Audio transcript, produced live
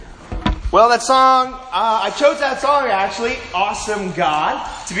Well, that song, I chose that song actually, Awesome God,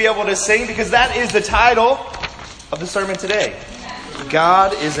 to be able to sing because that is the title of the sermon today.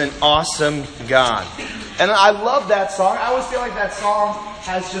 God is an awesome God. And I love that song. I always feel like that song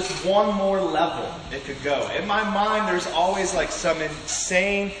has just one more level it could go. In my mind, there's always like some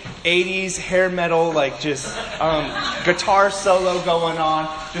insane 80s hair metal, like just guitar solo going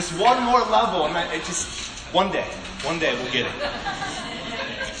on. Just one more level. And it just, one day we'll get it.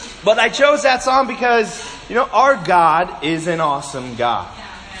 But I chose that song because, our God is an awesome God.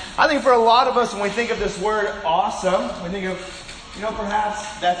 I think for a lot of us, when we think of this word awesome, we think of,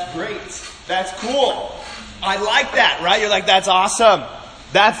 perhaps that's great. That's cool. I like that, right? You're like, that's awesome.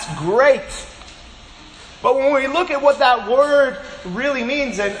 That's great. But when we look at what that word really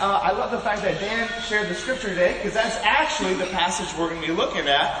means, and I love the fact that Dan shared the scripture today, because that's actually the passage we're going to be looking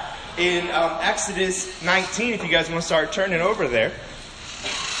at in Exodus 19, if you guys want to start turning over there.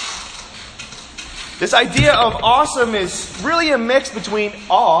 This idea of awesome is really a mix between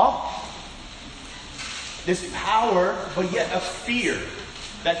awe, this power, but yet a fear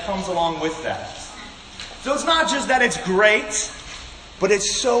that comes along with that. So it's not just that it's great, but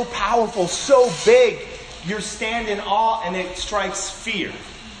it's so powerful, so big, you're standing in awe and it strikes fear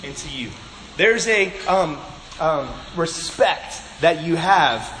into you. There's a respect that you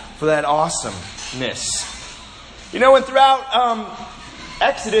have for that awesomeness. And throughout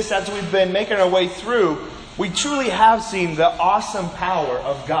Exodus, as we've been making our way through, we truly have seen the awesome power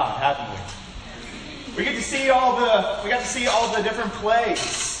of God, haven't we? We got to see all the different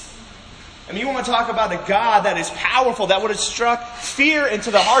plagues. And you want to talk about a God that is powerful, that would have struck fear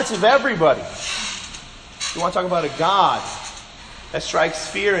into the hearts of everybody. You want to talk about a God that strikes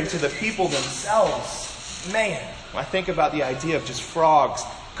fear into the people themselves. Man, when I think about the idea of just frogs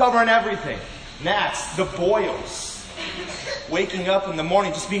covering everything, gnats, the boils, waking up in the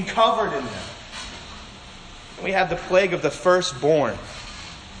morning, just being covered in them. And we have the plague of the firstborn.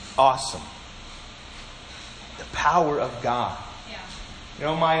 Awesome. The power of God.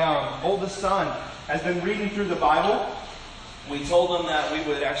 My oldest son has been reading through the Bible. We told him that we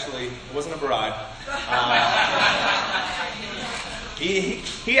would actually, it wasn't a bribe.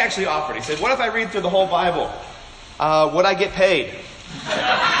 He actually offered. He said, what if I read through the whole Bible? Would I get paid?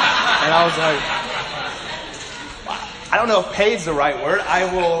 And I was like, I don't know if paid's the right word. I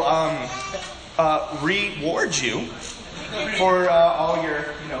will reward you for all your,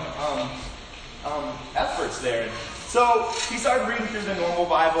 efforts there. So he started reading through the normal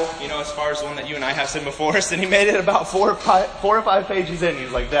Bible, as far as the one that you and I have seen before us, and he made it about 4 or 5 pages in. He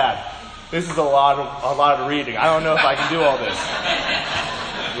was like, Dad, this is a lot of reading. I don't know if I can do all this.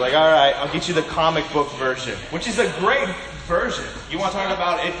 He's like, all right, I'll get you the comic book version, which is a great version. You want to talk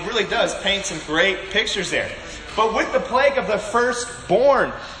about it? Really does paint some great pictures there. But with the plague of the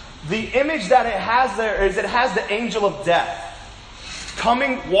firstborn, the image that it has there is it has the angel of death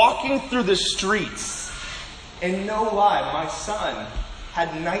walking through the streets. And no lie, my son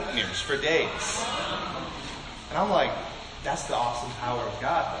had nightmares for days. And I'm like, that's the awesome power of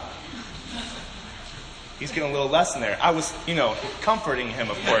God. He's getting a little lesson there. I was, comforting him,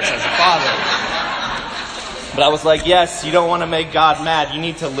 of course, as a father. But I was like, yes, you don't want to make God mad. You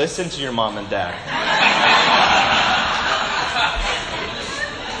need to listen to your mom and dad.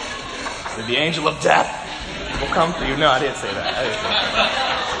 So the angel of death will come for you. No, I didn't say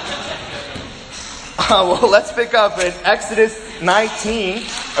that. Well, let's pick up in Exodus 19,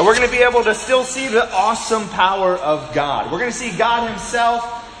 and we're going to be able to still see the awesome power of God. We're going to see God himself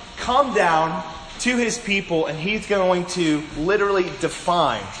come down to his people, and he's going to literally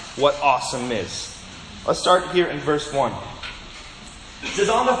define what awesome is. Let's start here in verse 1. It says,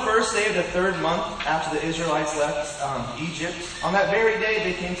 on the first day of the 3rd month after the Israelites left Egypt, on that very day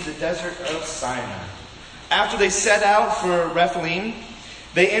they came to the desert of Sinai. After they set out for Rephidim,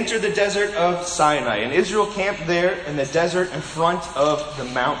 they entered the desert of Sinai, and Israel camped there in the desert in front of the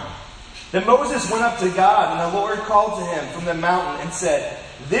mountain. Then Moses went up to God, and the Lord called to him from the mountain and said,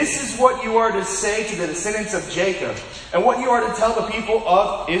 this is what you are to say to the descendants of Jacob, and what you are to tell the people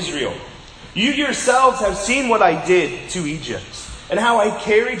of Israel. You yourselves have seen what I did to Egypt, and how I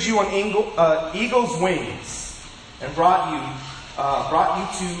carried you on eagle's wings, and brought you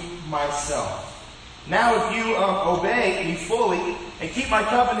to myself. Now if you obey me fully and keep my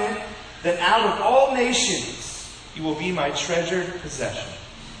covenant, then out of all nations you will be my treasured possession.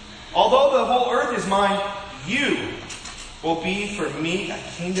 Although the whole earth is mine, you will be for me a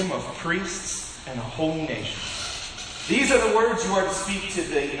kingdom of priests and a holy nation. These are the words you are to speak to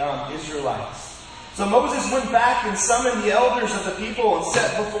the Israelites. So Moses went back and summoned the elders of the people and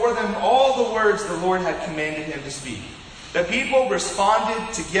set before them all the words the Lord had commanded him to speak. The people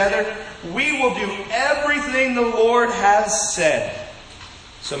responded together, "We will do everything the Lord has said."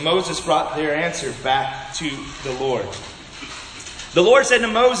 So Moses brought their answer back to the Lord. The Lord said to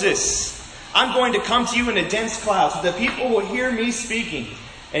Moses, "I'm going to come to you in a dense cloud, so the people will hear me speaking,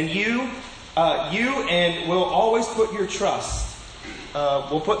 and you will always put your trust.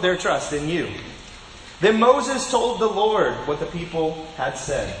 Will put their trust in you." Then Moses told the Lord what the people had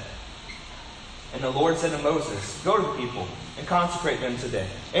said. And the Lord said to Moses, "Go to the people and consecrate them today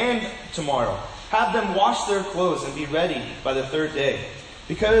and tomorrow. Have them wash their clothes and be ready by the third day.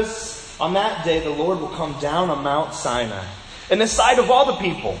 Because on that day the Lord will come down on Mount Sinai in the sight of all the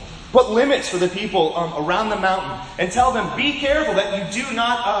people. Put limits for the people around the mountain and tell them, be careful that you do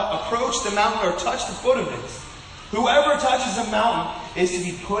not approach the mountain or touch the foot of it. Whoever touches a mountain is to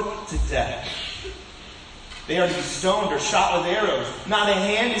be put to death. They are to be stoned or shot with arrows. Not a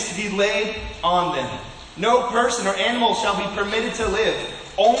hand is to be laid on them. No person or animal shall be permitted to live.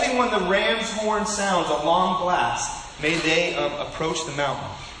 Only when the ram's horn sounds a long blast may they approach the mountain."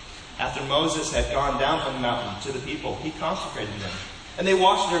 After Moses had gone down from the mountain to the people, he consecrated them, and they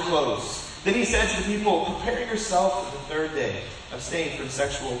washed their clothes. Then he said to the people, "Prepare yourself for the third day, abstain from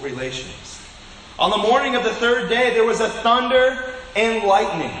sexual relations." On the morning of the third day, there was a thunder and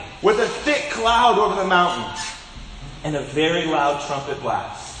lightning, with a thick cloud over the mountains, and a very loud trumpet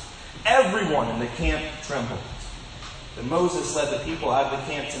blast. Everyone in the camp trembled. Then Moses led the people out of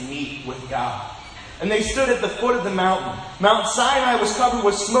the camp to meet with God. And they stood at the foot of the mountain. Mount Sinai was covered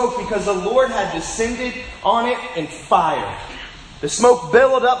with smoke because the Lord had descended on it in fire. The smoke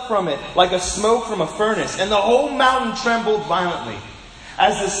billowed up from it like a smoke from a furnace, and the whole mountain trembled violently.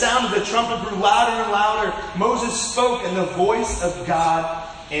 As the sound of the trumpet grew louder and louder, Moses spoke, and the voice of God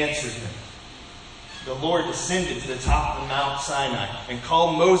answered him. The Lord descended to the top of the Mount Sinai and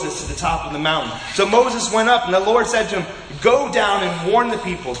called Moses to the top of the mountain. So Moses went up, and the Lord said to him, "Go down and warn the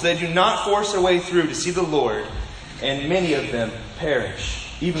people so they do not force their way through to see the Lord, and many of them perish.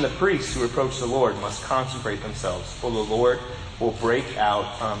 Even the priests who approach the Lord must consecrate themselves, for the Lord will break out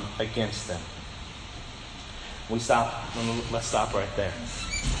against them." Let's stop right there.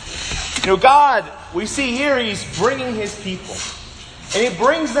 God, we see here, He's bringing His people. And He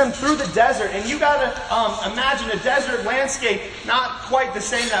brings them through the desert. And you got to imagine a desert landscape, not quite the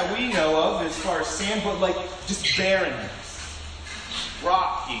same that we know of as far as sand, but like just barrenness.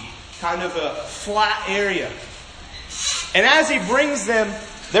 Rocky, kind of a flat area. And as He brings them,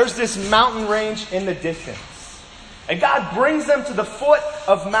 there's this mountain range in the distance. And God brings them to the foot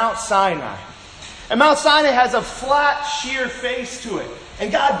of Mount Sinai. And Mount Sinai has a flat, sheer face to it.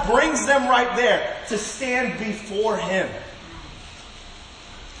 And God brings them right there to stand before Him.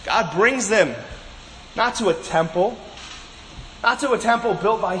 God brings them not to a temple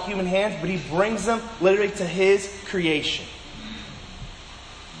built by human hands, but He brings them literally to His creation.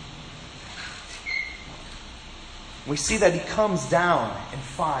 We see that He comes down in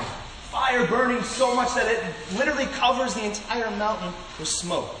fire. Fire burning so much that it literally covers the entire mountain with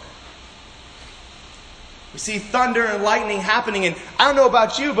smoke. We see thunder and lightning happening, and I don't know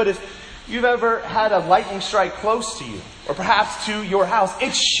about you, but if you've ever had a lightning strike close to you, or perhaps to your house,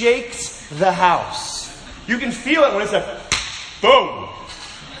 it shakes the house. You can feel it when it's a boom.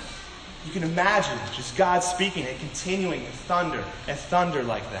 You can imagine just God speaking and continuing to thunder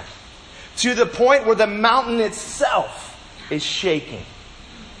like that. To the point where the mountain itself is shaking.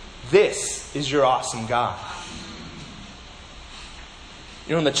 This is your awesome God.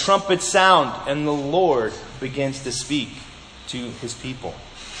 And the trumpet sound, and the Lord begins to speak to His people.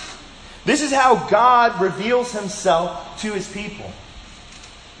 This is how God reveals Himself to His people.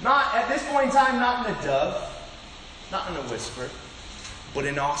 Not at this point in time, not in a dove, not in a whisper, but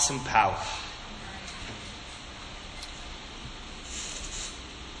in awesome power.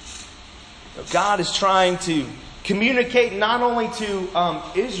 God is trying to communicate not only to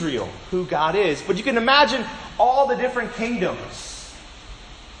Israel who God is, but you can imagine all the different kingdoms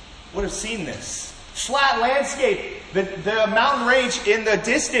would have seen this. Flat landscape, the mountain range in the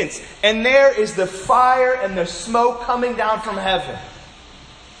distance, and there is the fire and the smoke coming down from heaven.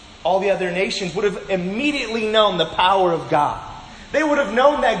 All the other nations would have immediately known the power of God. They would have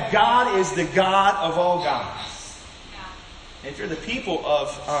known that God is the God of all gods. And if you're the people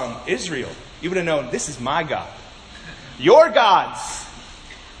of Israel, you would have known, this is my God. Your gods,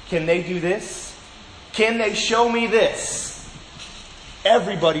 can they do this? Can they show me this?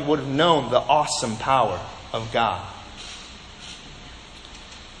 Everybody would have known the awesome power of God.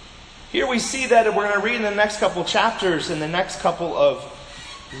 Here we see that we're going to read in the next couple chapters, in the next couple of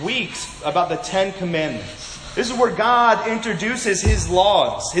weeks, about the 10 Commandments. This is where God introduces His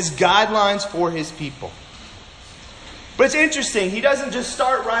laws, His guidelines for His people. But it's interesting. He doesn't just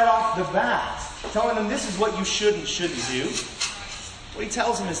start right off the bat telling them this is what you should and shouldn't do. What he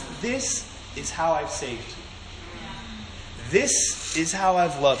tells them is, this is how I've saved you. This is how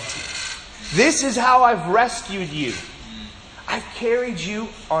I've loved you. This is how I've rescued you. I've carried you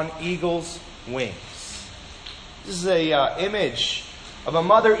on eagle's wings. This is an image of a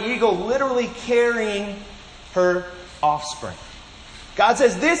mother eagle literally carrying her offspring. God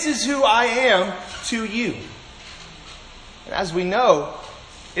says, this is who I am to you. And as we know,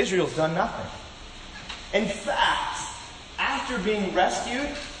 Israel's done nothing. In fact, after being rescued,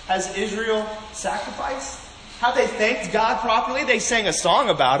 has Israel sacrificed? Have they thanked God properly? They sang a song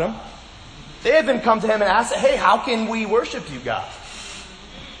about Him. They even come to Him and ask, hey, how can we worship you, God?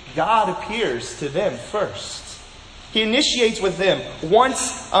 God appears to them first. He initiates with them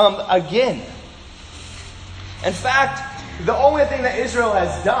once again. In fact, the only thing that Israel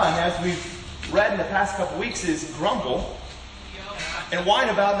has done, as we've read in the past couple weeks, is grumble and whine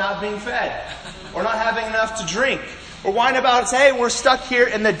about not being fed or not having enough to drink. Or whine about, hey, we're stuck here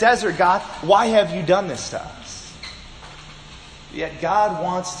in the desert, God. Why have you done this to us? Yet God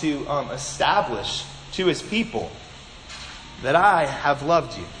wants to establish to His people that I have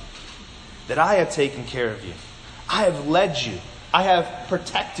loved you. That I have taken care of you. I have led you. I have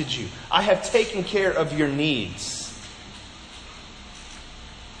protected you. I have taken care of your needs.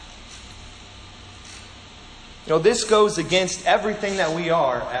 You know, this goes against everything that we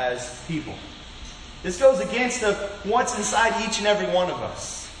are as people. This goes against what's inside each and every one of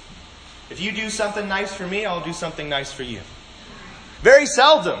us. If you do something nice for me, I'll do something nice for you. Very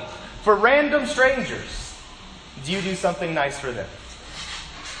seldom, for random strangers, do you do something nice for them.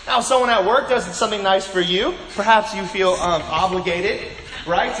 Now, if someone at work does something nice for you, perhaps you feel obligated,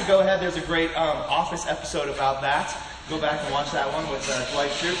 right, to go ahead. There's a great Office episode about that. Go back and watch that one with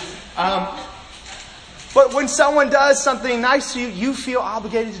Dwight Schrute. But when someone does something nice to you, you feel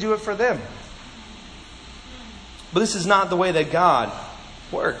obligated to do it for them. But this is not the way that God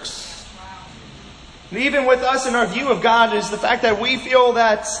works. And even with us in our view of God is the fact that we feel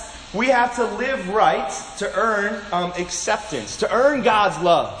that we have to live right to earn acceptance, to earn God's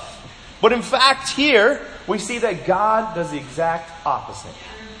love. But in fact, here we see that God does the exact opposite.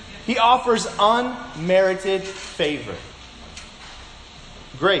 He offers unmerited favor.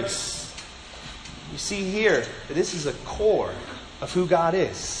 Grace. You see here that this is a core of who God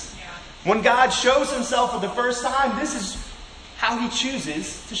is. When God shows Himself for the first time, this is how He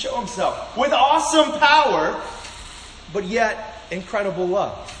chooses to show Himself. With awesome power, but yet incredible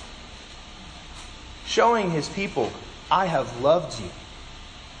love. Showing His people, I have loved you.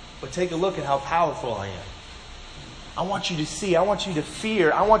 But take a look at how powerful I am. I want you to see, I want you to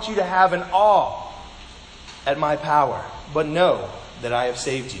fear, I want you to have an awe at my power. But know that I have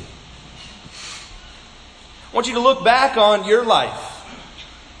saved you. I want you to look back on your life.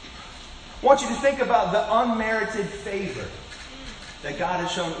 I want you to think about the unmerited favor that God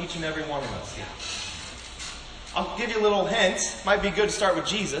has shown each and every one of us. I'll give you a little hint. Might be good to start with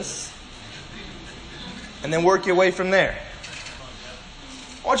Jesus and then work your way from there.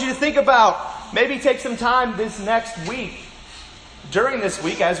 I want you to think about, maybe take some time this next week, during this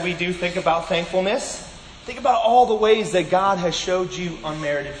week, as we do think about thankfulness, think about all the ways that God has showed you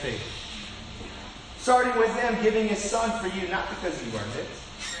unmerited favor. Starting with Him giving His Son for you, not because you earned it,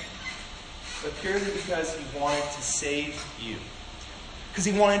 but purely because He wanted to save you. Because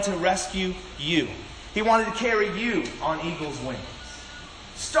He wanted to rescue you. He wanted to carry you on eagle's wings.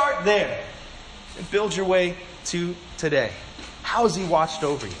 Start there and build your way to today. How has He watched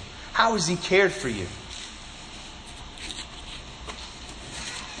over you? How has He cared for you?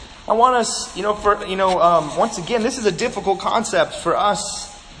 I want us, once again, this is a difficult concept for us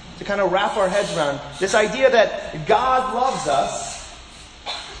to kind of wrap our heads around. This idea that God loves us.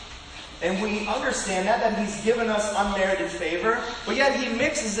 And we understand that He's given us unmerited favor, but yet He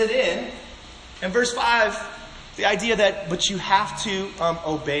mixes it in verse 5, the idea that, but you have to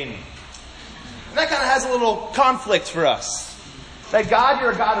obey me. And that kind of has a little conflict for us. That God,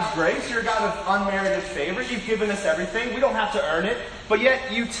 you're a God of grace, you're a God of unmerited favor, you've given us everything, we don't have to earn it, but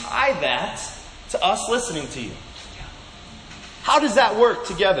yet you tie that to us listening to you. How does that work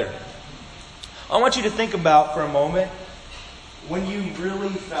together? I want you to think about for a moment when you really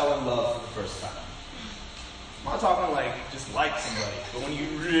fell in love for the first time. I'm not talking just like somebody, but when you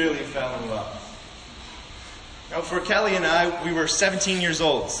really fell in love. Now, for Kelly and I, we were 17 years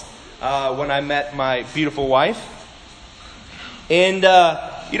old when I met my beautiful wife. And,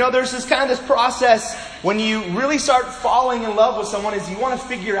 there's this process when you really start falling in love with someone is you want to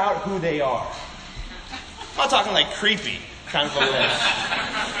figure out who they are. I'm not talking creepy kind of a love.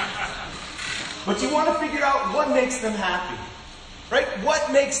 but you want to figure out what makes them happy. Right?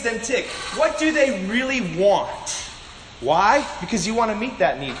 What makes them tick? What do they really want? Why? Because you want to meet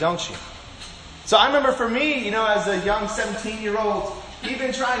that need, don't you? So I remember for me, as a young 17-year-old,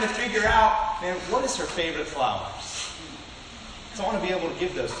 even trying to figure out, man, what is her favorite flowers? So I want to be able to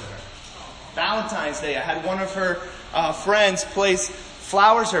give those to her. Valentine's Day, I had one of her friends place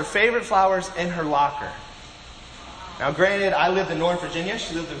flowers, her favorite flowers, in her locker. Now granted, I lived in Northern Virginia,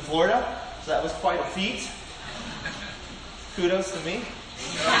 she lived in Florida, so that was quite a feat. Kudos to me.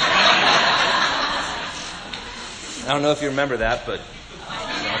 I don't know if you remember that, but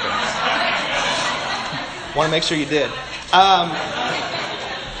want to make sure you did.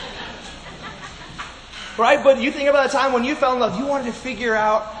 Right? But you think about a time when you fell in love, you wanted to figure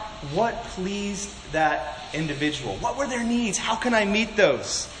out what pleased that individual. What were their needs? How can I meet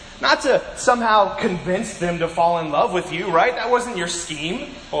those? Not to somehow convince them to fall in love with you, right? That wasn't your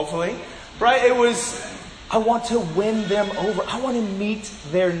scheme, hopefully. Right? It was, I want to win them over. I want to meet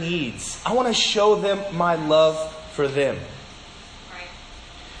their needs. I want to show them my love for them. Right.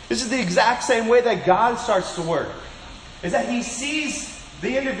 This is the exact same way that God starts to work. Is that He sees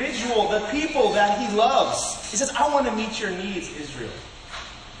the individual, the people that He loves. He says, I want to meet your needs, Israel.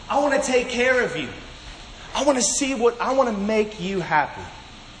 I want to take care of you. I want to make you happy.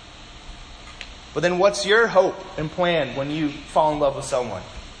 But then what's your hope and plan when you fall in love with someone?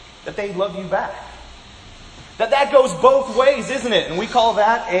 That they love you back. That goes both ways, isn't it? And we call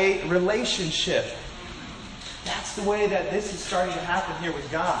that a relationship. That's the way that this is starting to happen here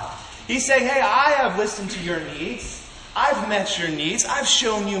with God. He's saying, hey, I have listened to your needs. I've met your needs. I've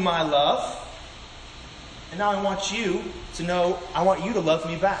shown you my love. And now I want you to know, I want you to love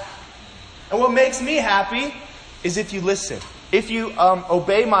me back. And what makes me happy is if you listen. If you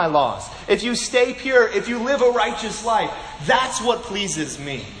obey my laws. If you stay pure. If you live a righteous life. That's what pleases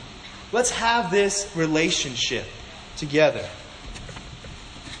me. Let's have this relationship together.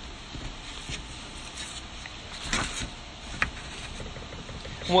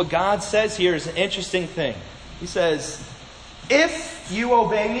 And what God says here is an interesting thing. He says, if you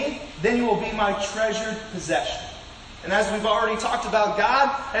obey me, then you will be my treasured possession. And as we've already talked about, God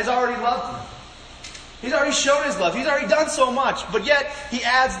has already loved me. He's already shown His love. He's already done so much. But yet, He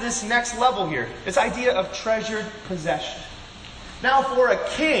adds this next level here. This idea of treasured possession. Now, for a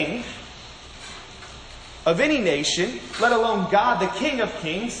king of any nation, let alone God, the King of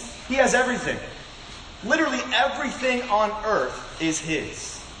Kings, He has everything. Literally everything on earth is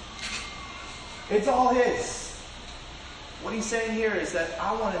His. It's all His. What He's saying here is that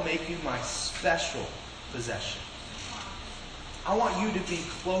I want to make you my special possession. I want you to be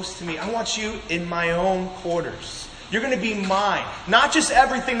close to me. I want you in my own quarters. You're going to be mine. Not just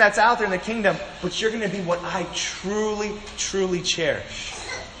everything that's out there in the kingdom, but you're going to be what I truly, truly cherish.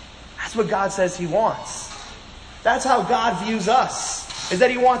 That's what God says He wants. That's how God views us. Is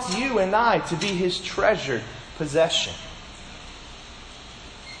that He wants you and I to be His treasured possession.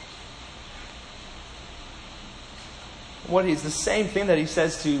 What is the same thing that He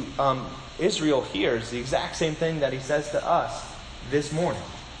says to Israel here is the exact same thing that He says to us this morning.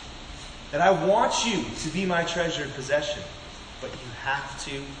 That I want you to be my treasured possession, but you have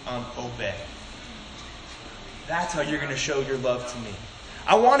to obey. That's how you're going to show your love to me.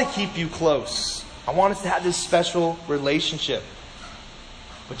 I want to keep you close. I want us to have this special relationship,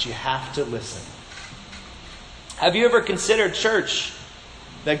 but you have to listen. Have you ever considered, church,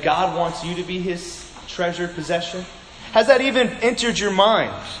 that God wants you to be His treasured possession? Has that even entered your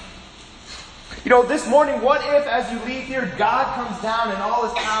mind? This morning, what if as you leave here, God comes down in all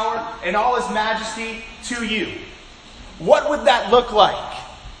His power and all His majesty to you? What would that look like?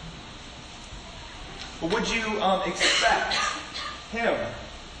 Would you expect Him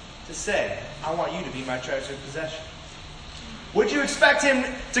to say, I want you to be my treasured possession? Would you expect Him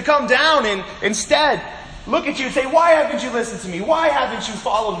to come down and instead look at you and say, why haven't you listened to me? Why haven't you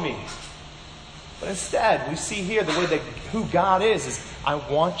followed me? But instead, we see here the way that who God is I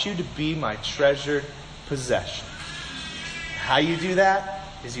want you to be my treasured possession. How you do that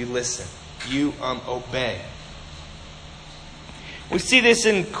is you listen. You obey. We see this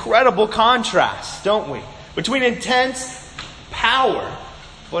incredible contrast, don't we? Between intense power,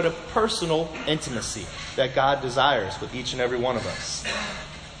 but a personal intimacy that God desires with each and every one of us.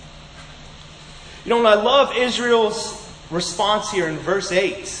 I love Israel's response here in verse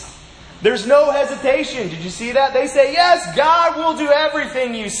 8. There's no hesitation. Did you see that? They say, yes, God will do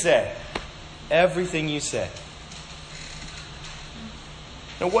everything you say. Everything you say.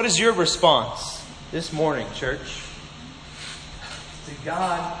 Now, what is your response this morning, church? To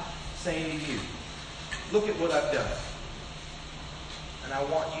God saying to you, look at what I've done. and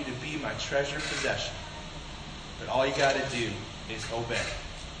I want you to be my treasured possession. But all you got to do is obey,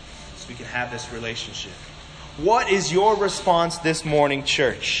 so we can have this relationship. What is your response this morning,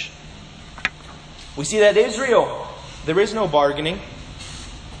 church? We see that Israel, there is no bargaining.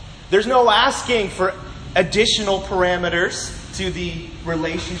 There's no asking for additional parameters to the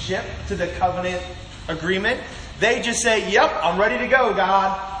relationship, to the covenant agreement. They just say, yep, I'm ready to go,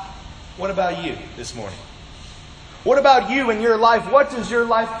 God. What about you this morning? What about you in your life? What does your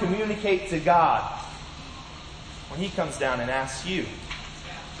life communicate to God when He comes down and asks you?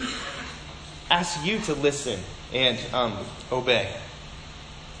 Asks you to listen and obey.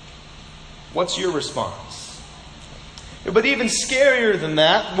 What's your response? But even scarier than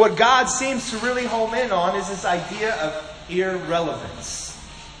that, what God seems to really home in on is this idea of irrelevance.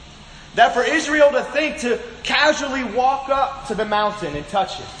 That for Israel to think to casually walk up to the mountain and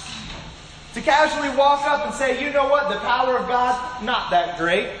touch it. To casually walk up and say, you know what, the power of God, not that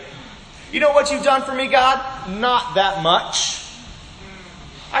great. You know what you've done for me, God? Not that much.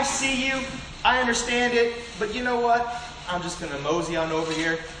 I see you, I understand it, but you know what? I'm just going to mosey on over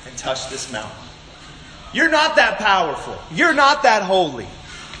here and touch this mountain. You're not that powerful. You're not that holy.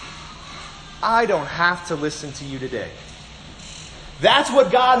 I don't have to listen to you today. That's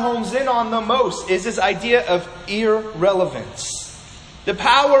what God homes in on the most, is this idea of irrelevance. The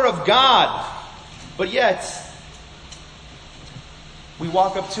power of God. But yet, we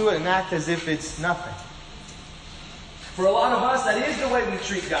walk up to it and act as if it's nothing. For a lot of us, that is the way we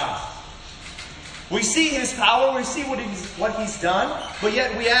treat God. We see His power, we see what He's done, but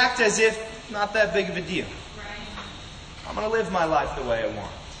yet we act as if not that big of a deal. I'm going to live my life the way I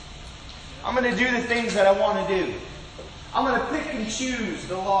want. I'm going to do the things that I want to do. I'm going to pick and choose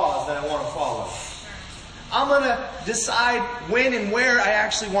the laws that I want to follow. I'm going to decide when and where I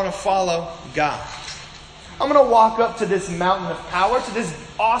actually want to follow God. I'm going to walk up to this mountain of power, to this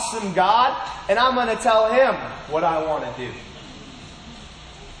awesome God, and I'm going to tell Him what I want to do.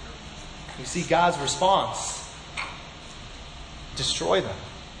 You see God's response. Destroy them.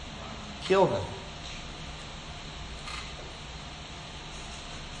 Kill them.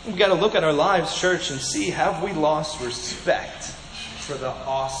 We've got to look at our lives, church, and see, have we lost respect for the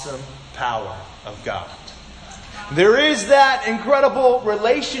awesome power of God? There is that incredible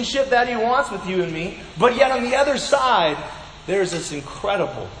relationship that He wants with you and me, but yet on the other side, there's this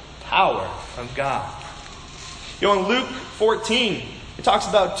incredible power of God. You know, in Luke 14, it talks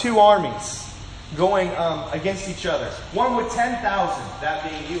about two armies going against each other. One with 10,000, that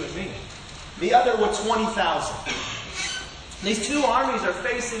being you and me. The other with 20,000. These two armies are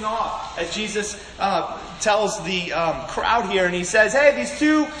facing off as Jesus tells the crowd here. And He says, hey, these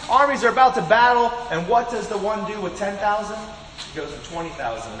two armies are about to battle. And what does the one do with 10,000? He goes to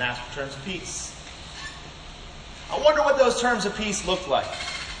 20,000 and asks for terms of peace. I wonder what those terms of peace look like.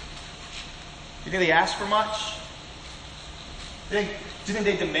 You think they asked for much? Do you think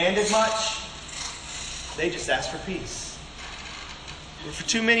they demanded much? They just asked for peace. For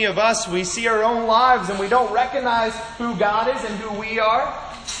too many of us, we see our own lives and we don't recognize who God is and who we are.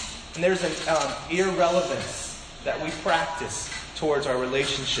 And there's an irrelevance that we practice towards our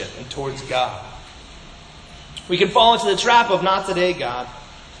relationship and towards God. We can fall into the trap of, not today, God.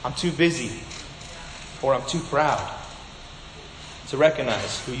 I'm too busy. Or I'm too proud to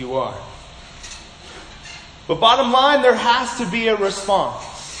recognize who you are. But bottom line, there has to be a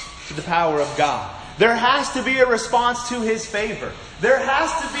response to the power of God. There has to be a response to His favor. There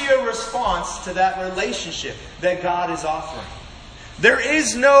has to be a response to that relationship that God is offering. There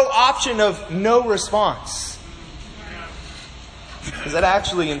is no option of no response. Because that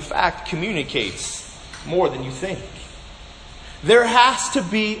actually, in fact, communicates more than you think. There has to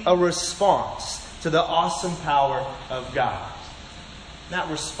be a response to the awesome power of God. That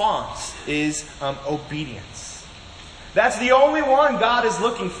response is obedience. That's the only one God is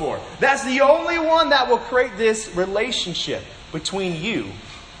looking for. That's the only one that will create this relationship between you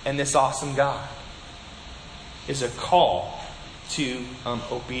and this awesome God. Is a call to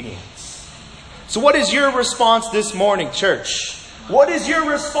obedience. So what is your response this morning, church? What is your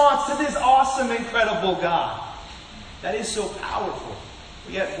response to this awesome, incredible God that is so powerful,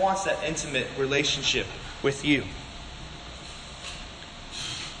 but yet wants that intimate relationship with you?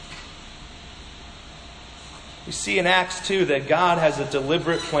 We see in Acts 2 that God has a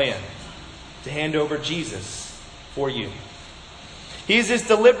deliberate plan to hand over Jesus for you. He has this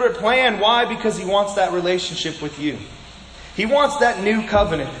deliberate plan. Why? Because He wants that relationship with you. He wants that new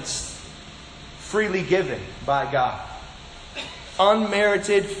covenant freely given by God.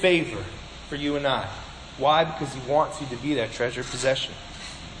 Unmerited favor for you and I. Why? Because He wants you to be that treasured possession.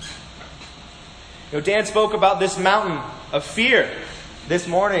 You know, Dan spoke about this mountain of fear This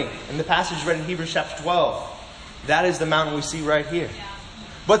morning, in the passage read in Hebrews chapter 12, that is the mountain we see right here.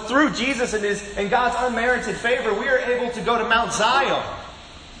 But through Jesus and God's unmerited favor, we are able to go to Mount Zion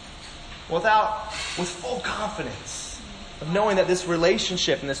with full confidence of knowing that this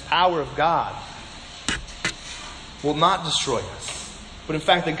relationship and this power of God will not destroy us, but in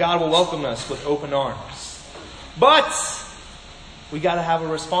fact that God will welcome us with open arms. But we got to have a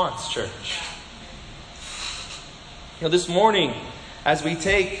response, church. This morning, as we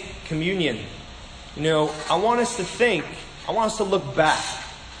take communion, I want us to look back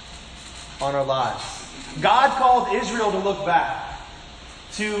on our lives. God called Israel to look back,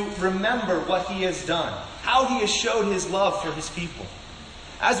 to remember what He has done, how He has showed His love for His people.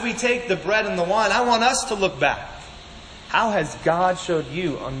 As we take the bread and the wine, I want us to look back. How has God showed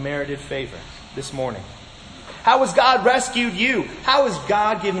you unmerited favor this morning? How has God rescued you? How has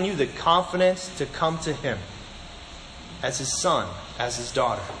God given you the confidence to come to Him as His son, as His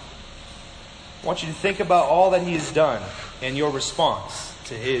daughter? I want you to think about all that He has done and your response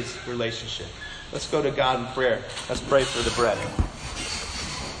to His relationship. Let's go to God in prayer. Let's pray for the bread.